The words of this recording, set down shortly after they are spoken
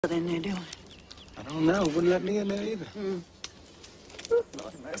in there doing? I don't know. Wouldn't let me in there either.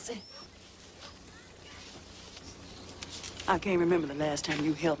 Lord have mercy. I can't remember the last time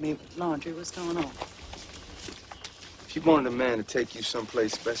you helped me with laundry. What's going on? If you wanted a man to take you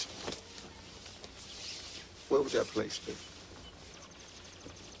someplace special, where would that place be?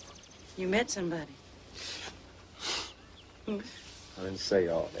 You met somebody. I didn't say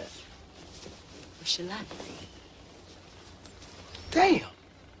all that. What's she like? Damn.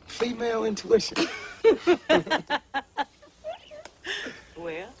 Female intuition.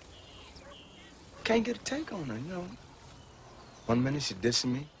 Well? Can't get a take on her, you know. One minute she's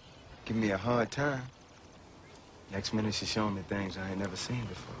dissing me, giving me a hard time. Next minute she's showing me things I ain't never seen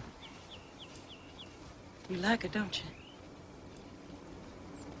before. You like her, don't you?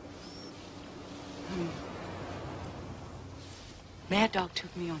 Mad Dog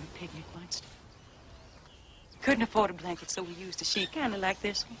took me on a picnic once. Couldn't afford a blanket, so we used a sheet, kind of like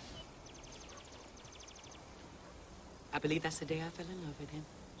this one. I believe that's the day I fell in love with him.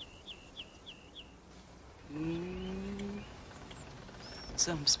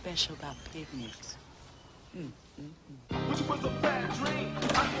 Something special about picnics. Which was a bad dream.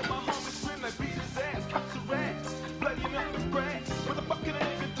 I hear my homies scream, they beat his ass, cops the rats, bloody up the grass. What the fuck can a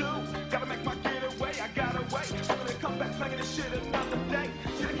nigga do? Gotta make my getaway, I gotta wait. I'm gonna come back slanging this shit another day.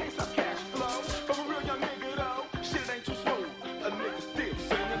 See, they can't stop cash flow. From a real young nigga though, shit ain't too smooth. A nigga still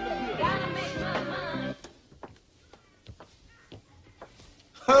singing the blues. Gotta make my mind.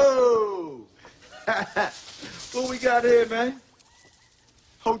 Ho! What we got here, man?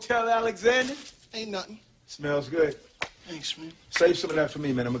 Hotel Alexander? Ain't nothing. Smells good. Thanks, man. Save some of that for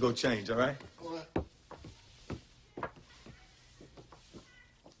me, man. I'm gonna go change, all right? All right.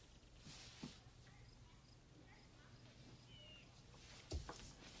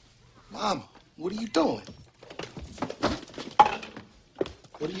 Mama, what are you doing?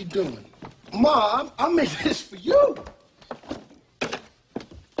 What are you doing? Ma, I made this for you.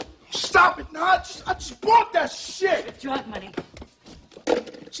 Stop it now. I just bought that shit. Drug money.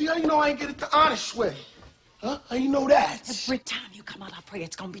 See, how you know I ain't get it the honest way? Huh? How you know that? Every time you come out, I pray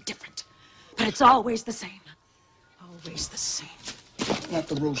it's gonna be different. But it's always the same. Always the same. Not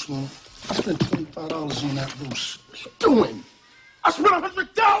the roast, Mama. I spent $25 on that roast. What are you doing? I spent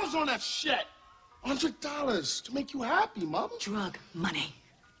 $100 on that shit. $100 to make you happy, Mama. Drug money.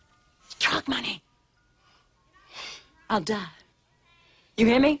 Drug money. I'll die. You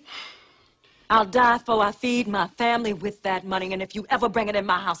hear me? I'll die before I feed my family with that money, and if you ever bring it in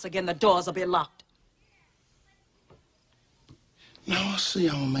my house again, the doors will be locked. Now I'll see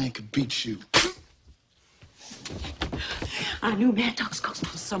how a man could beat you. I knew Mad Dog's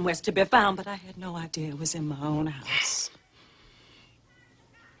ghost was somewhere to be found, but I had no idea it was in my own house.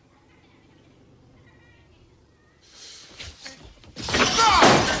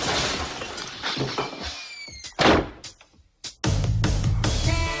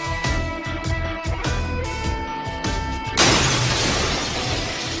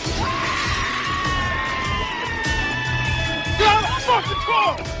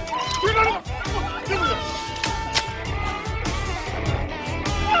 We're not